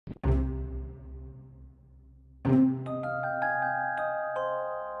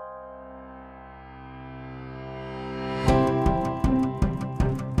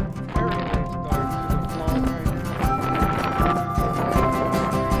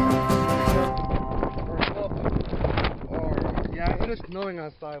snowing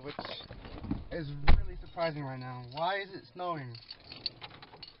outside, which is really surprising right now. Why is it snowing?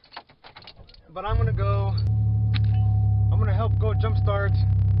 But I'm gonna help go jumpstart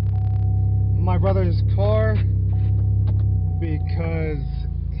my brother's car because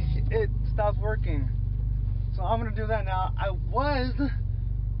it stopped working. So I'm gonna do that now. I was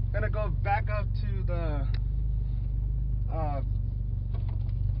gonna go back up to the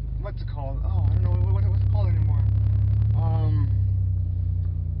what's it called? Oh, I don't know what's it called anymore.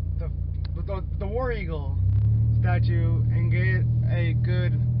 The War Eagle statue and get a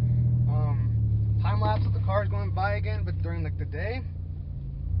good time lapse of the cars going by again, but during like the day.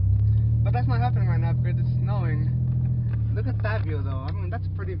 But that's not happening right now because it's snowing. Look at that view though. I mean, that's a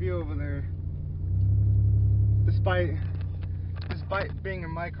pretty view over there. Despite being in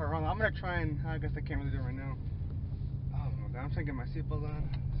my car. I'm gonna try and, I guess I can't really do it right now. Oh my god, I'm trying to get my seatbelt on.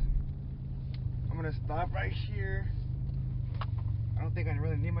 I'm gonna stop right here. I don't think I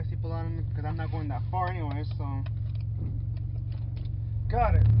really need my seatbelt on because I'm not going that far anyway, so.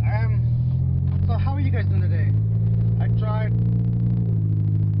 Got it. So how are you guys doing today? I tried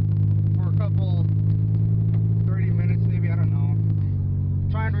for a couple 30 minutes maybe, I don't know,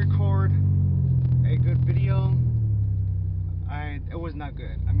 trying to record a good video. It was not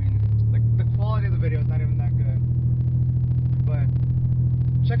good. I mean, like the quality of the video is not even that good. But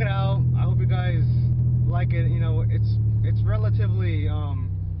check it out. I hope you guys like it. You know, it's relatively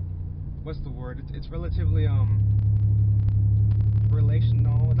what's the word? It's relatively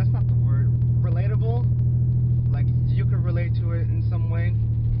relational. That's not the word. Relatable. Like you can relate to it in some way.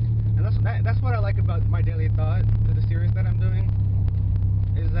 And that's what I like about my daily thought, the series that I'm doing,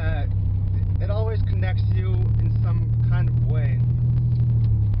 is that it always connects you in some kind of way.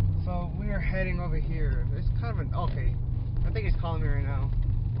 So we are heading over here. It's kind of okay. I think he's calling me right now,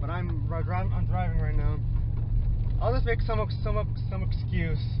 but I'm driving right now. I'll just make some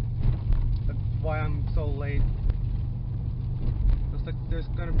excuse. That's why I'm so late. Looks like there's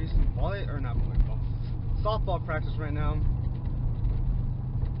gonna be some softball practice right now.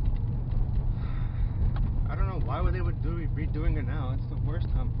 I don't know why would they be doing it now. It's the worst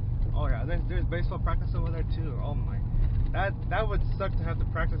time. Oh yeah, there's baseball practice over there too. Oh my, that would suck to have to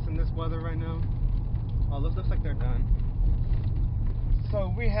practice in this weather right now. Oh, looks like they're done.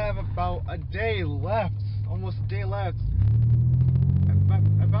 So we have about a day left, almost a day left.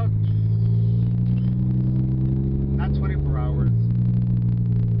 About not 24 hours,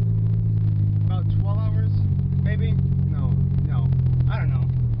 about 12 hours, maybe. No, I don't know.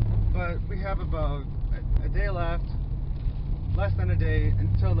 But we have about a day left. Less than a day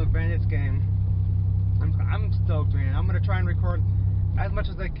until the Bandits game. I'm stoked, man. I'm gonna try and record as much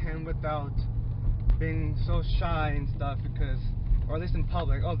as I can without being so shy and stuff, because, or at least in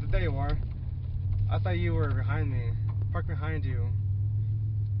public. Oh, there you are. I thought you were behind me, parked behind you.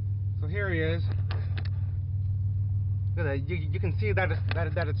 So here he is. Look at that. You can see that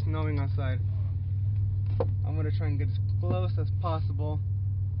it's snowing outside. I'm gonna try and get as close as possible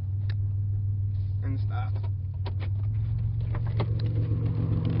and stop.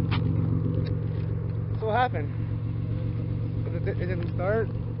 So what happened? It didn't start?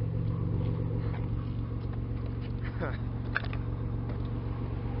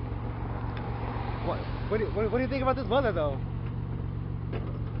 What do you think about this weather though?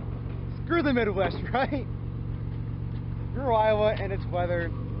 Screw the Midwest, right? Screw Iowa and its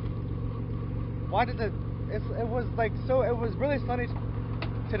weather. Why did it was like, so it was really sunny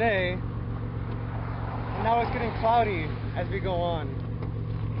today, and now it's getting cloudy as we go on.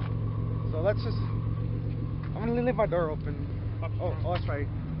 So I'm gonna leave my door open. Oh, that's right.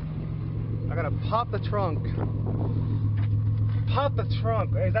 I gotta pop the trunk. Pop the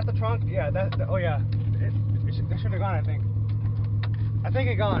trunk. Is that the trunk? Yeah. Oh yeah. It should have gone. I think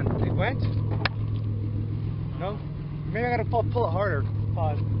it gone. It went. No. Maybe I gotta pull it harder.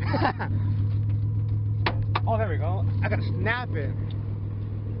 Pause. Oh, there we go. I gotta snap it.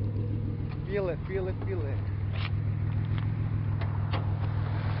 Feel it. Push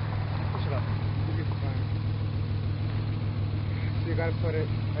it up. So you gotta put it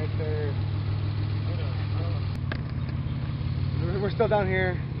right there. We're still down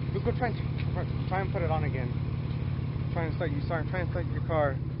here. We'll go try and put it on again. Try and start your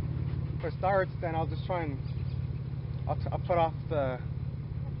car. If it starts, then I'll just try and I'll put off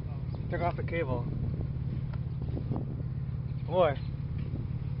take off the cable. Boy.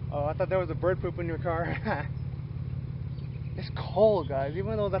 Oh, I thought there was a bird poop in your car. It's cold, guys.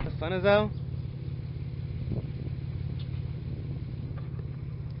 Even though that the sun is out,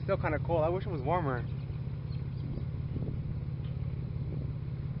 it's still kind of cold. I wish it was warmer.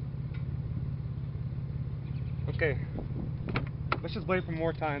 Okay. Let's just wait for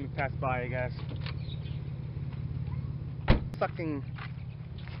more time to pass by, I guess. Sucking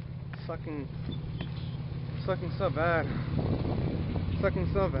so bad. Sucking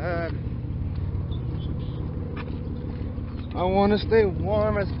so bad. I wanna stay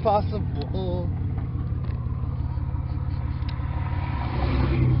warm as possible.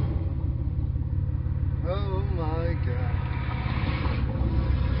 Oh my god.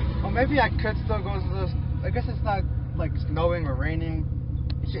 Well, maybe I could still go to this. I guess it's not like snowing or raining.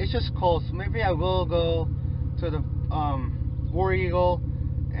 It's just cold. So maybe I will go to the War Eagle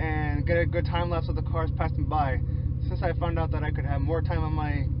and get a good time lapse of the cars passing by. Since I found out that I could have more time on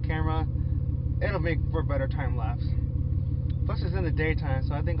my camera, it'll make for a better time lapse. Plus it's in the daytime,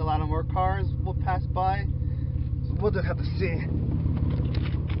 so I think a lot of more cars will pass by. So we'll just have to see.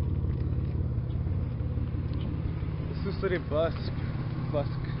 The Sioux City bus.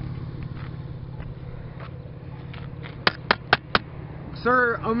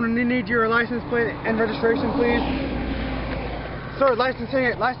 Sir, I'm gonna need your license plate and registration, please. Sir, license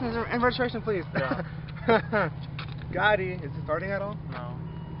and registration, please. Yeah. Gotti, is it starting at all? No.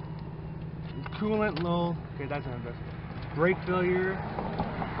 Coolant low. Okay, that's not this. Brake failure.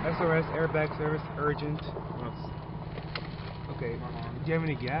 SRS airbag service urgent. Okay. Do you have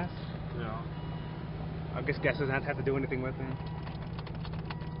any gas? Yeah. I guess gas doesn't have to do anything with it.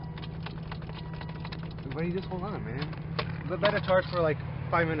 Why do you just hold on, man? Let it charge for like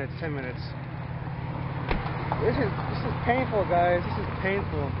 5 minutes, 10 minutes. This is painful, guys. This is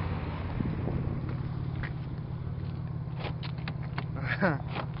painful.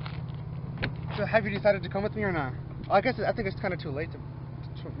 So have you decided to come with me or not? I think it's kind of too late to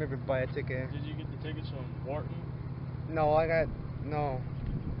maybe buy a ticket. Did you get the tickets from Wharton? No, no.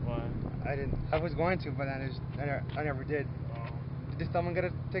 Why? I didn't. I was going to, but I never did. Oh. Did someone get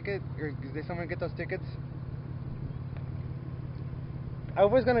a ticket, or did someone get those tickets? I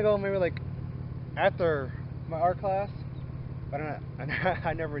was gonna go maybe like after my art class, but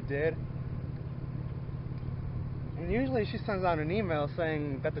I never did. And usually she sends out an email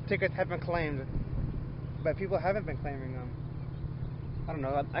saying that the tickets have been claimed, but people haven't been claiming them. I don't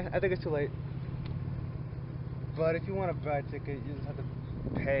know. I think it's too late. But if you want to buy a ticket, you just have to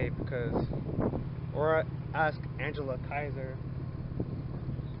pay or ask Angela Kaiser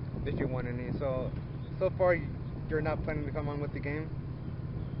if you want any. So far you're not planning to come on with the game.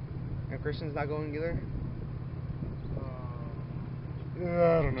 And Christian's not going either?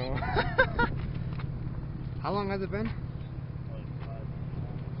 I don't know. How long has it been? Like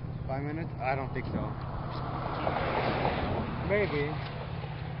 5 minutes. 5 minutes? I don't think so. Maybe.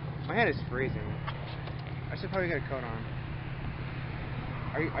 My hand is freezing. I should probably get a coat on.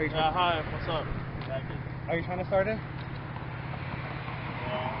 Are you yeah, hi, what's up? Are you trying to start it?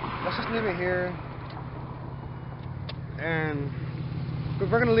 Yeah. Let's just leave it here. And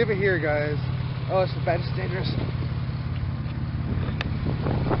we're gonna leave it here, guys. Oh, it's bad. It's dangerous.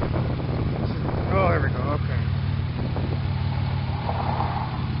 Oh, there we go. Okay.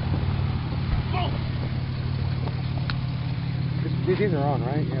 These are on,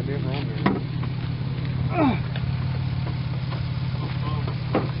 right? Yeah, these are on there.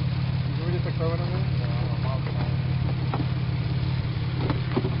 Can we just throw it on there?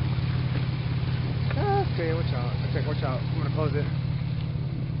 Okay, watch out. Okay, watch out. I'm gonna close it.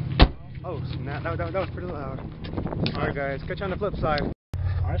 Oh, snap. That was pretty loud. Alright, guys. Catch you on the flip side.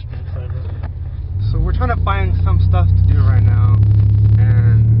 So we're trying to find some stuff to do right now,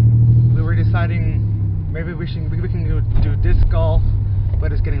 and we were deciding maybe we can go do disc golf,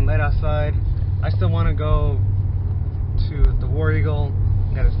 but it's getting late outside. I still want to go to the War Eagle,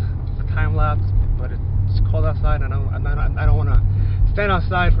 get a time lapse, but it's cold outside. And I don't want to stand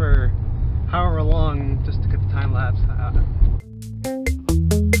outside for however long just to get the time lapse.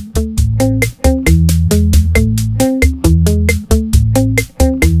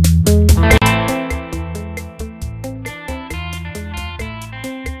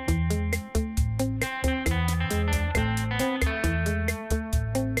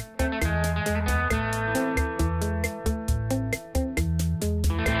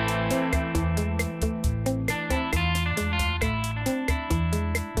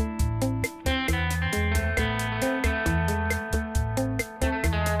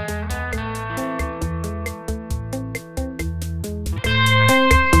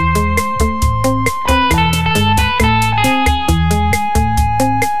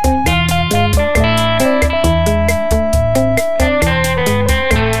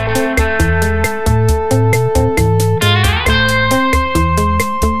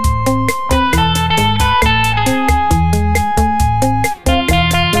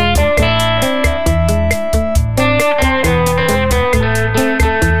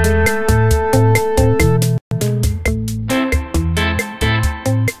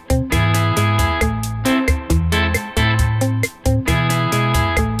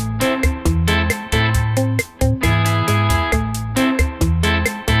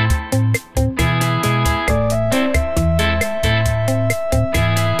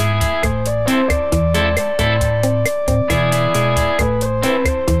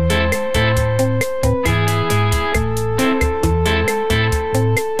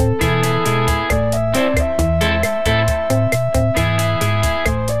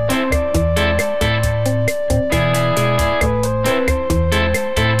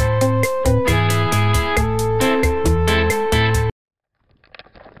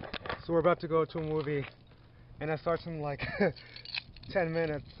 about to go to a movie, and it starts in like 10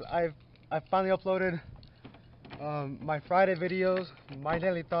 minutes. I finally uploaded my Friday videos, my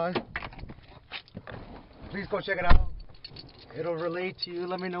daily thought. Please go check it out. It'll relate to you.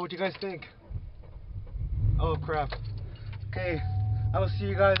 Let me know what you guys think. Oh crap. Okay, I will see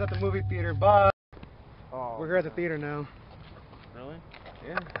you guys at the movie theater. Bye. Oh, We're here at the theater now. Really?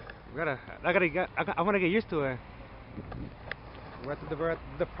 Yeah. I want to get used to it. We're at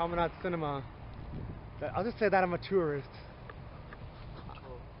the Promenade Cinema. I'll just say that I'm a tourist.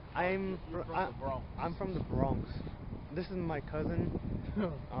 I'm You're from the Bronx. I'm from the Bronx. This is my cousin.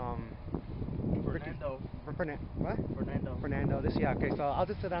 Fernando. What? Fernando. Fernando. Okay. So I'll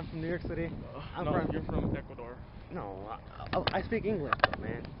just say that I'm from New York City. You're from Ecuador. No, I speak English, though,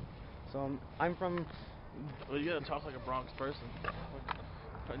 man. So I'm from. Well, you gotta talk like a Bronx person.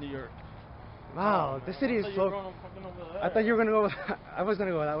 Like New York. Wow, the city is so. I thought you were gonna go. I was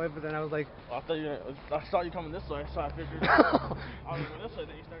gonna go that way, but then I was like. Well, I saw you coming this way, so I figured. I was going this way,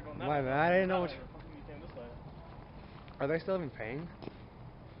 then you started going that way. My bad, I didn't know which. You came this way. Are they still even paying?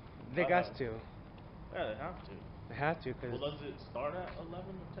 They got to. Yeah, they have to. They have to, cause. Well, does it start at 11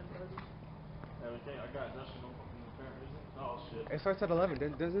 or 10:30? Yeah, I got dressed for no fucking apparent reason. Oh shit. It starts at 11,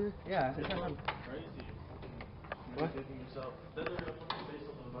 doesn't it? Yeah. It's crazy. What? Yourself. Then they're gonna fucking say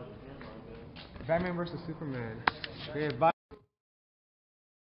something about your camera again. Batman vs Superman. Yeah, bye.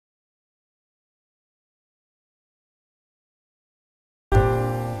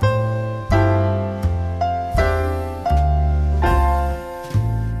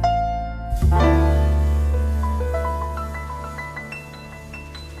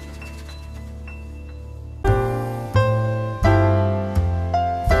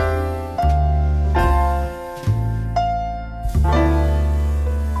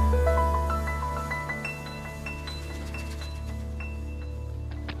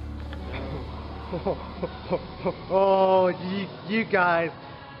 Oh, you guys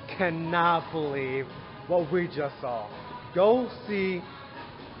cannot believe what we just saw. Go see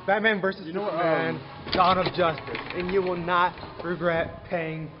Batman vs. Superman, Dawn of Justice, and you will not regret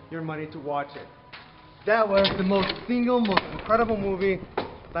paying your money to watch it. That was the most incredible movie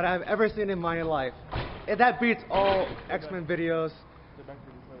that I've ever seen in my life. And that beats all X-Men videos.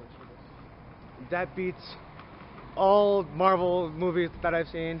 That beats all Marvel movies that I've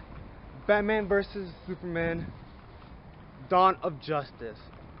seen. Batman vs. Superman, Dawn of Justice.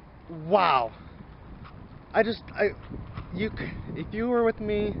 Wow. If you were with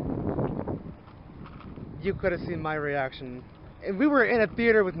me, you could have seen my reaction. And we were in a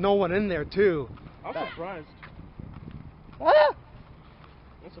theater with no one in there too. I'm surprised. Ah!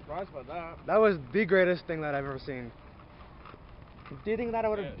 I'm surprised by that. That was the greatest thing that I've ever seen. Do you think that I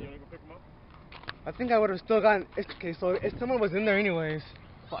would have? You wanna go pick him up? I think I would have still gotten. Okay, so if someone was in there anyways.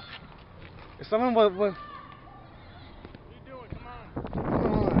 Fuck. If someone was. What are you doing? Come on.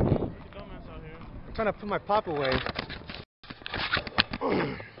 Come on. Look at dumbass out here. I'm trying to put my pop away.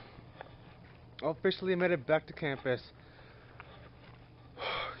 Officially made it back to campus.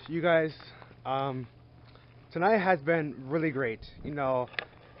 You guys, tonight has been really great. You know,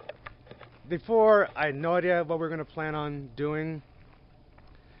 before I had no idea what we were gonna plan on doing.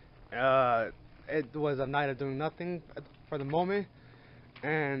 It was a night of doing nothing for the moment,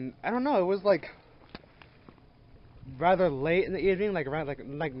 and I don't know. It was like rather late in the evening, like around like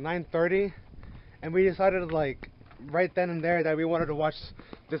 9:30, and we decided like right then and there that we wanted to watch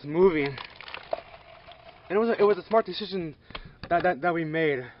this movie. And it was a smart decision that we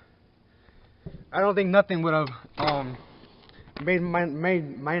made. I don't think nothing would have made my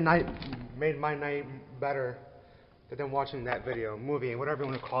night better than watching that movie, whatever you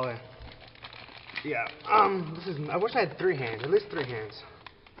want to call it. Yeah. I wish I had 3 hands, at least 3 hands.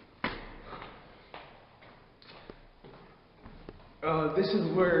 This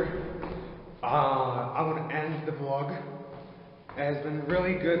is where I'm gonna end the vlog. It has been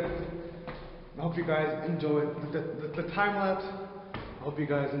really good. I hope you guys enjoyed the time lapse. I hope you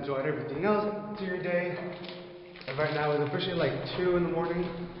guys enjoyed everything else to your day. And right now it's officially like 2 in the morning,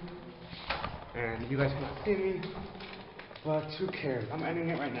 and you guys cannot see me, but who cares? I'm ending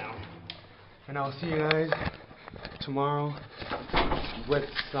it right now, and I'll see you guys tomorrow with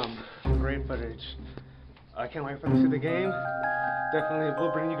some great footage. I can't wait for to see the game. Definitely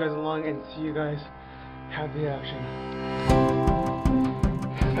will bring you guys along and see you guys have the action.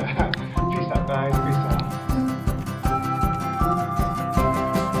 Peace out, guys. Peace out.